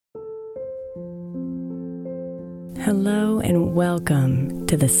Hello and welcome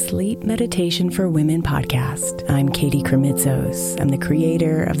to the Sleep Meditation for Women podcast. I'm Katie Kremitzos. I'm the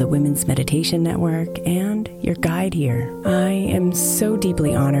creator of the Women's Meditation Network and your guide here. I am so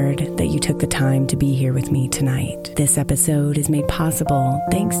deeply honored that you took the time to be here with me tonight. This episode is made possible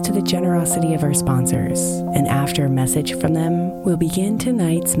thanks to the generosity of our sponsors. And after a message from them, we'll begin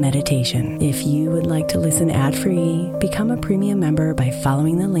tonight's meditation. If you would like to listen ad-free, become a premium member by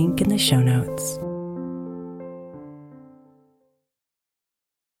following the link in the show notes.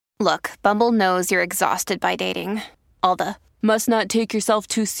 Look, Bumble knows you're exhausted by dating. All the, must not take yourself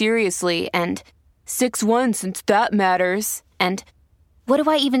too seriously, and 6'1" since that matters, and what do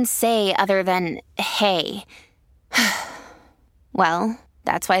I even say other than, hey? Well,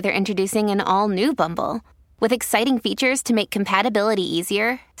 that's why they're introducing an all-new Bumble, with exciting features to make compatibility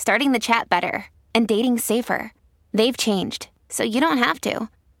easier, starting the chat better, and dating safer. They've changed, so you don't have to.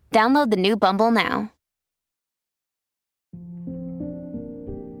 Download the new Bumble now.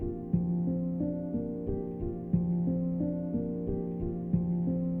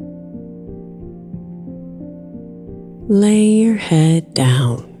 Lay your head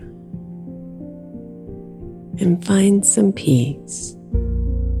down and find some peace.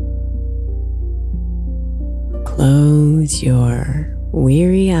 Close your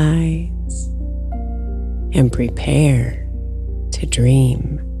weary eyes and prepare to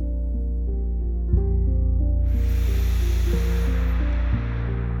dream.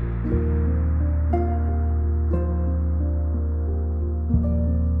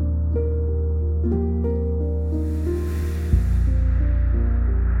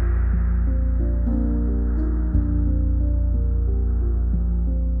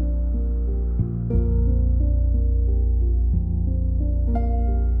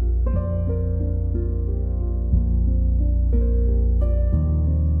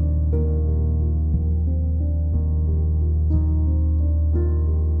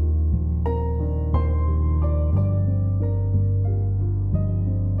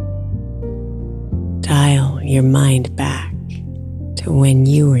 Dial your mind back to when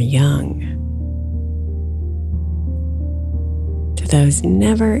you were young, to those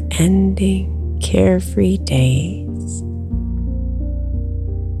never-ending, carefree days.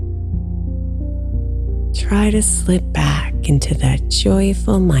 Try to slip back into that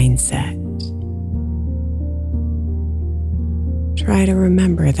joyful mindset. Try to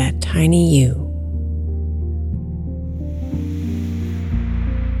remember that tiny you.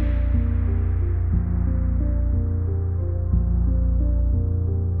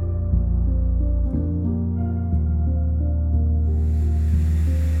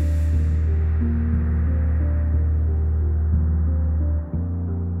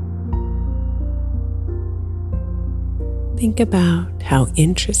 Think about how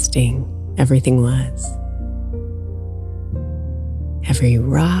interesting everything was. Every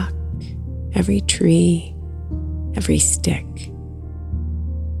rock, every tree, every stick.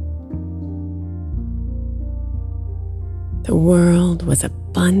 The world was a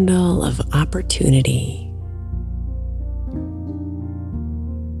bundle of opportunity.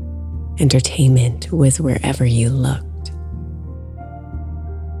 Entertainment was wherever you looked.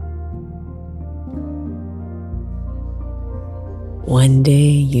 One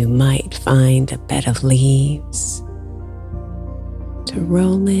day you might find a bed of leaves to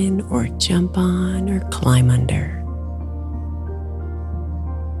roll in or jump on or climb under.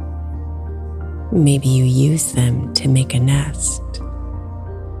 Maybe you use them to make a nest,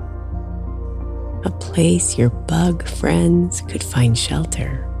 a place your bug friends could find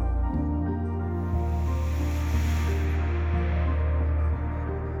shelter.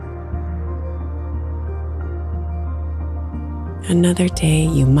 Another day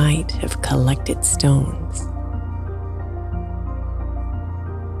you might have collected stones,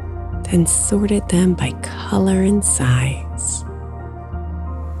 then sorted them by color and size.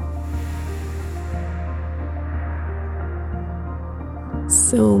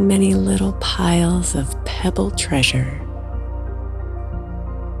 So many little piles of pebble treasure,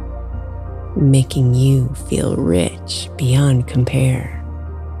 making you feel rich beyond compare.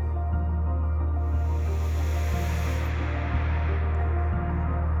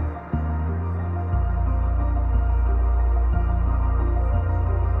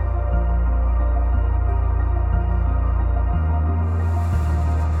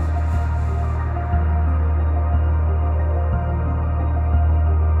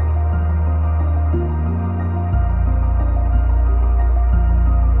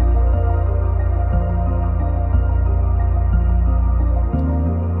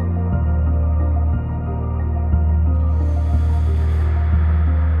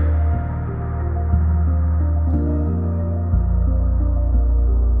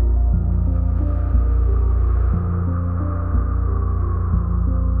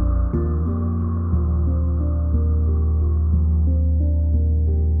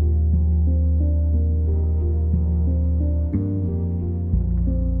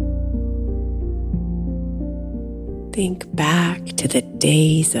 Think back to the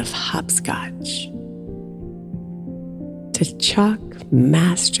days of hopscotch, to chalk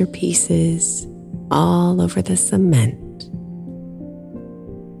masterpieces all over the cement.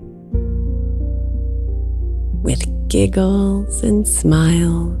 With giggles and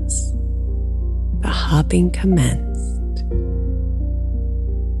smiles, the hopping commenced,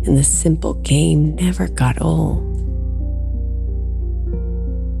 and the simple game never got old.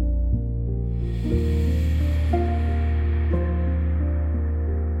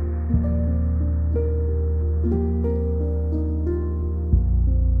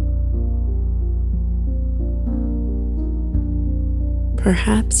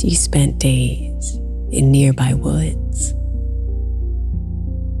 Perhaps you spent days in nearby woods,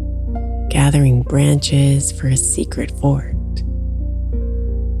 gathering branches for a secret fort,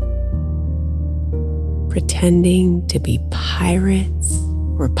 pretending to be pirates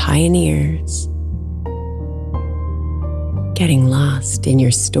or pioneers, getting lost in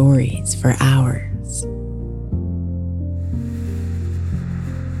your stories for hours.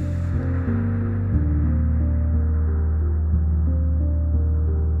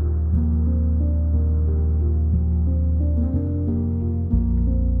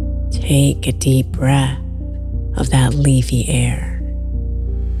 Take a deep breath of that leafy air.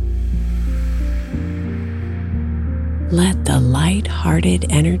 Let the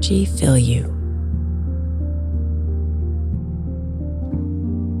light-hearted energy fill you.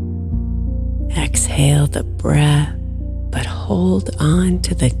 Exhale the breath, but hold on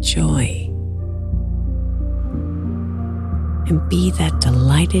to the joy. And be that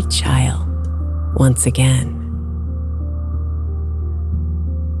delighted child once again.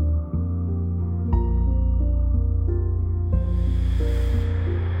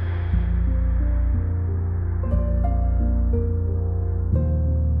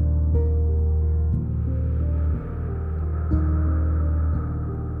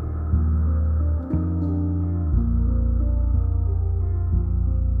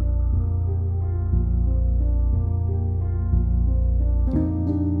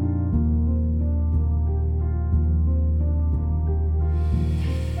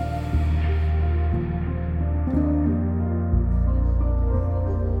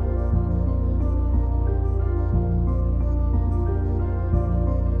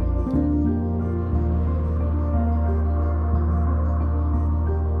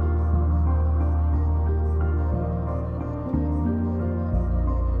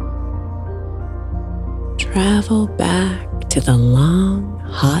 Travel back to the long,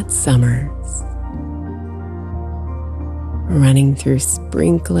 hot summers, running through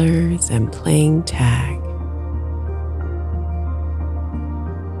sprinklers and playing tag,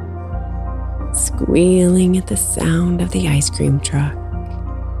 squealing at the sound of the ice cream truck,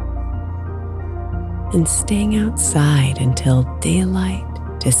 and staying outside until daylight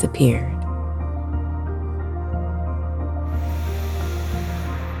disappeared.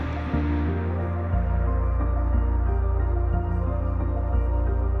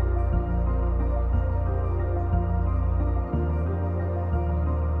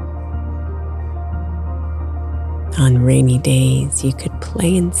 On rainy days, you could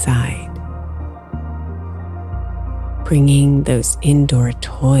play inside, bringing those indoor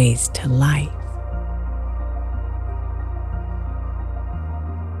toys to life.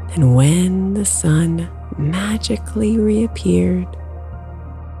 And when the sun magically reappeared,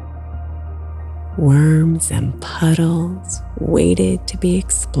 worms and puddles waited to be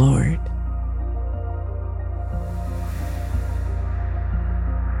explored.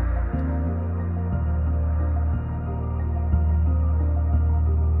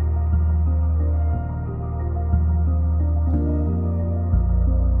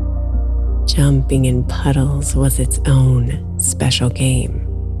 Jumping in puddles was its own special game,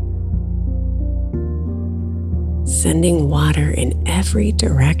 sending water in every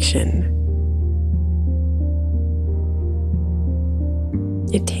direction.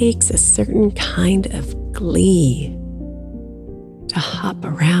 It takes a certain kind of glee to hop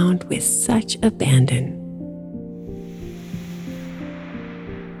around with such abandon.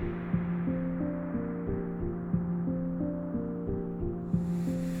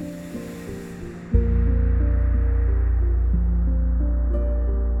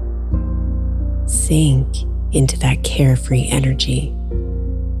 Sink into that carefree energy.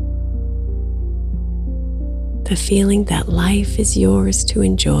 The feeling that life is yours to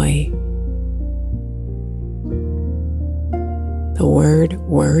enjoy. The word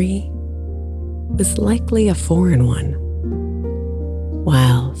worry was likely a foreign one,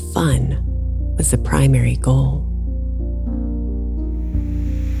 while fun was the primary goal.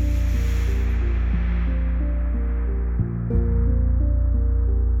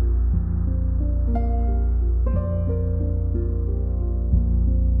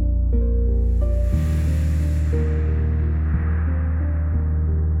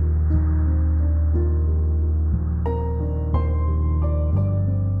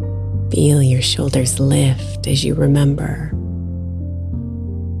 Feel your shoulders lift as you remember.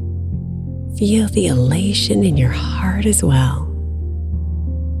 Feel the elation in your heart as well.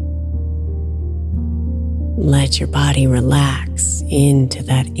 Let your body relax into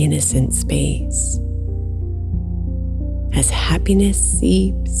that innocent space as happiness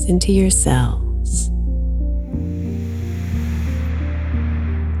seeps into your cells.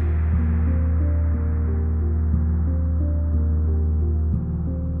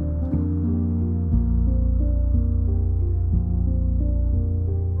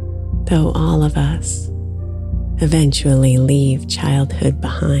 Though all of us eventually leave childhood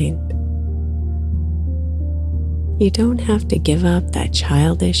behind, you don't have to give up that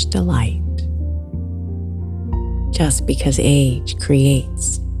childish delight just because age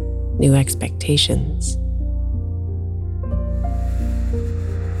creates new expectations.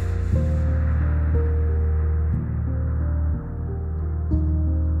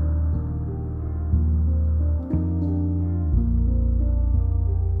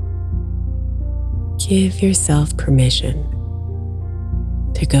 Give yourself permission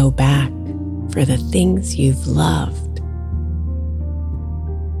to go back for the things you've loved.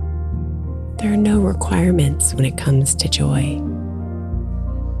 There are no requirements when it comes to joy.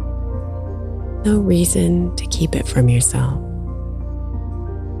 No reason to keep it from yourself.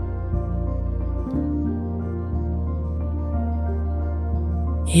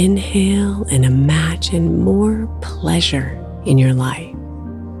 Inhale and imagine more pleasure in your life.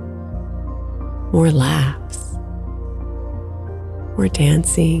 More laughs, more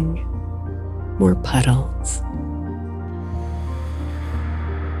dancing, more puddles.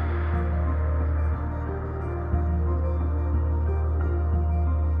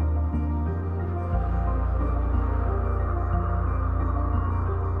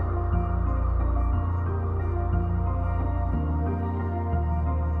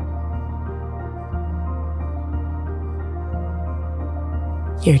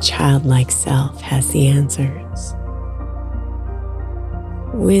 Your childlike self has the answers.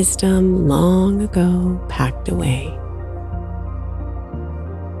 Wisdom long ago packed away.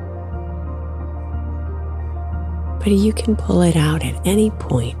 But you can pull it out at any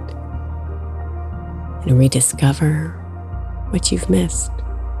point and rediscover what you've missed.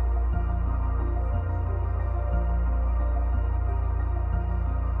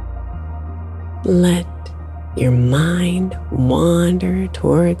 Let your mind wander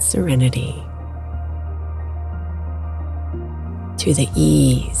towards serenity, to the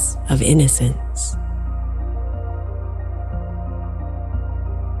ease of innocence.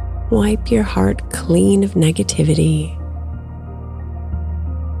 Wipe your heart clean of negativity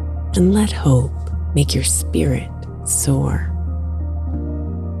and let hope make your spirit soar.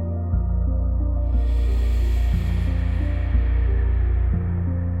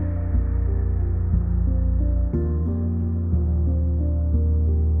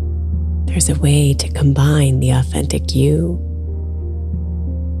 There's a way to combine the authentic you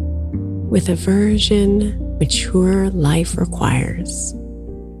with a version mature life requires.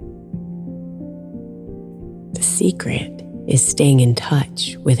 The secret is staying in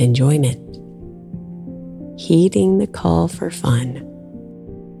touch with enjoyment, heeding the call for fun.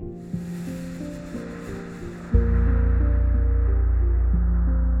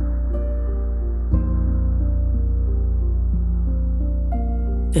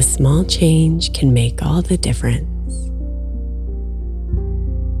 A small change can make all the difference.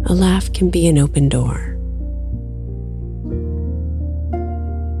 A laugh can be an open door.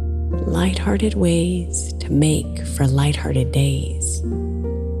 Lighthearted ways to make for lighthearted days.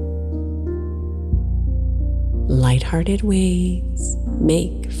 Lighthearted ways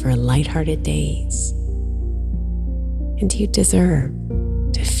make for lighthearted days. And you deserve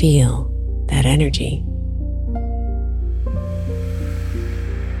to feel that energy.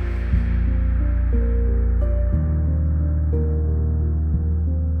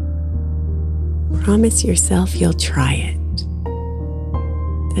 Promise yourself you'll try it,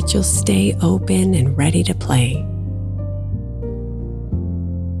 that you'll stay open and ready to play.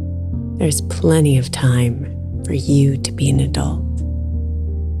 There's plenty of time for you to be an adult,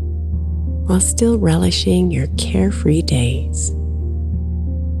 while still relishing your carefree days.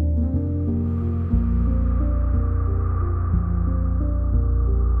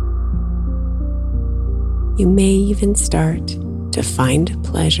 You may even start to find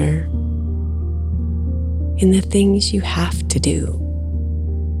pleasure in the things you have to do.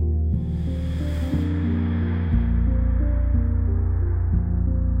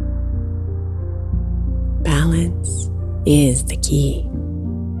 Balance is the key,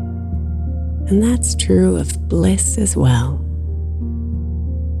 and that's true of bliss as well.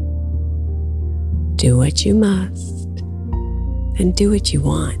 Do what you must, and do what you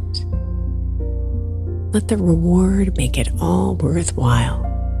want. Let the reward make it all worthwhile.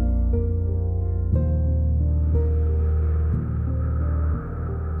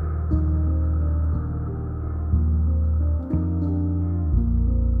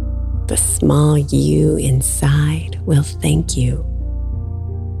 The small you inside will thank you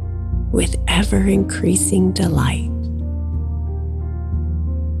with ever-increasing delight.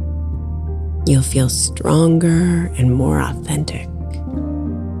 You'll feel stronger and more authentic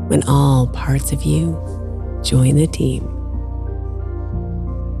when all parts of you join the team.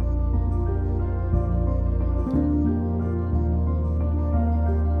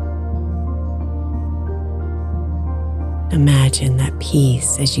 Imagine that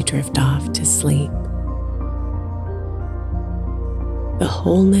peace as you drift off to sleep. The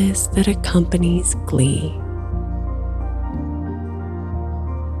wholeness that accompanies glee.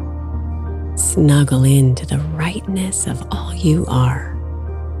 Snuggle into the rightness of all you are.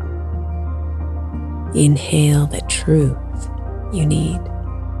 Inhale the truth you need.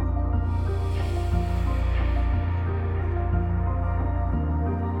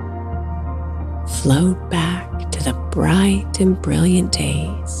 Float back to the bright and brilliant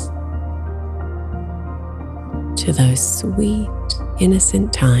days, to those sweet,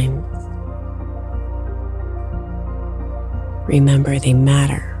 innocent times. Remember, they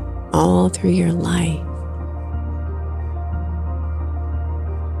matter all through your life.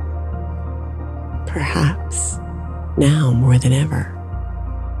 Perhaps now more than ever.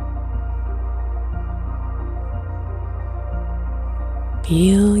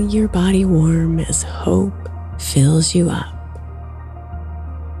 Feel your body warm as hope fills you up.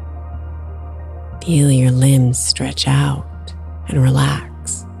 Feel your limbs stretch out and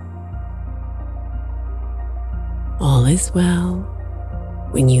relax. All is well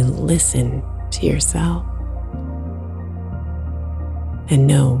when you listen to yourself and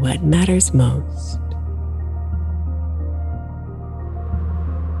know what matters most.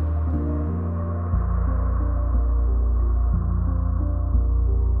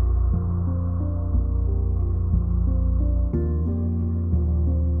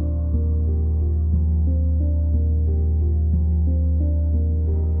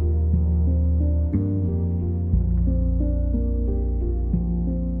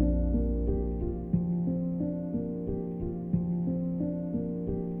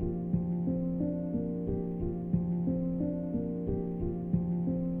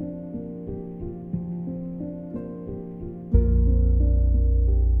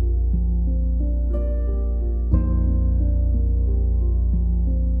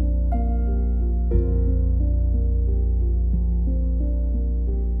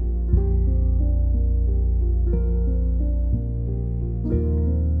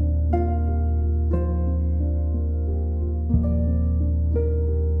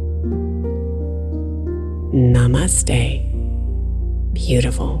 Namaste,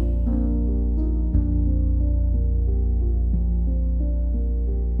 beautiful.